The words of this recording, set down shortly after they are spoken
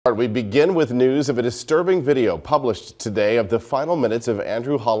We begin with news of a disturbing video published today of the final minutes of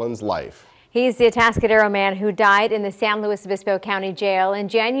Andrew Holland's life. He's the Atascadero man who died in the San Luis Obispo County Jail in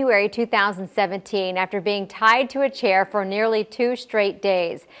January 2017 after being tied to a chair for nearly 2 straight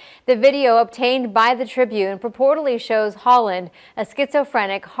days. The video obtained by the Tribune purportedly shows Holland, a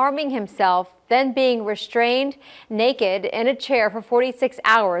schizophrenic, harming himself, then being restrained naked in a chair for 46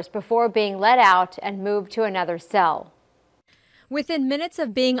 hours before being let out and moved to another cell. Within minutes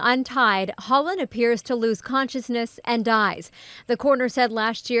of being untied, Holland appears to lose consciousness and dies. The coroner said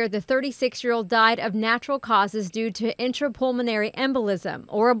last year the 36-year-old died of natural causes due to intrapulmonary embolism,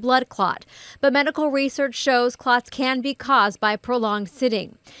 or a blood clot. But medical research shows clots can be caused by prolonged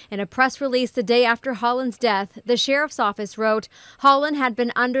sitting. In a press release the day after Holland's death, the sheriff's office wrote, Holland had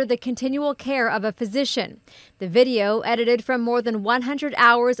been under the continual care of a physician. The video, edited from more than 100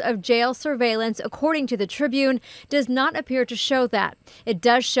 hours of jail surveillance, according to the Tribune, does not appear to show that. It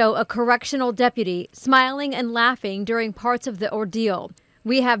does show a correctional deputy smiling and laughing during parts of the ordeal.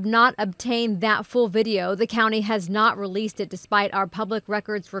 We have not obtained that full video. The county has not released it despite our public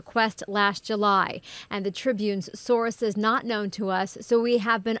records request last July. And the Tribune's source is not known to us, so we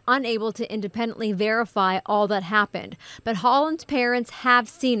have been unable to independently verify all that happened. But Holland's parents have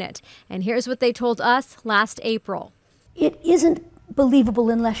seen it. And here's what they told us last April. It isn't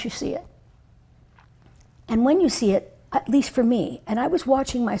believable unless you see it. And when you see it, at least for me, and I was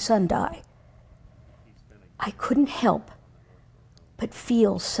watching my son die, I couldn't help but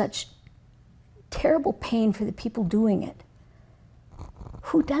feel such terrible pain for the people doing it.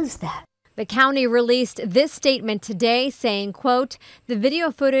 Who does that? The county released this statement today saying, quote, the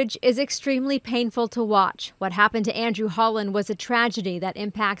video footage is extremely painful to watch. What happened to Andrew Holland was a tragedy that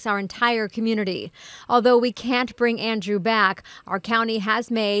impacts our entire community. Although we can't bring Andrew back, our county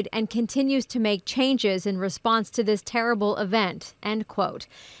has made and continues to make changes in response to this terrible event, end quote.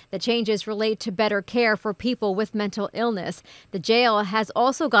 The changes relate to better care for people with mental illness. The jail has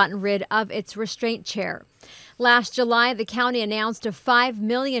also gotten rid of its restraint chair. Last July, the county announced a $5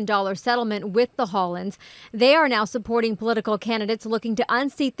 million settlement with the Hollands. They are now supporting political candidates looking to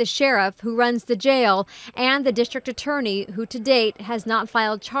unseat the sheriff who runs the jail and the district attorney who to date has not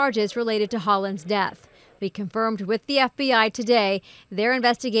filed charges related to Holland's death. We confirmed with the FBI today their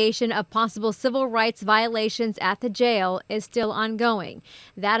investigation of possible civil rights violations at the jail is still ongoing.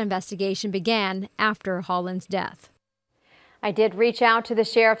 That investigation began after Holland's death. I did reach out to the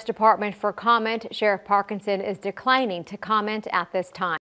Sheriff's Department for comment. Sheriff Parkinson is declining to comment at this time.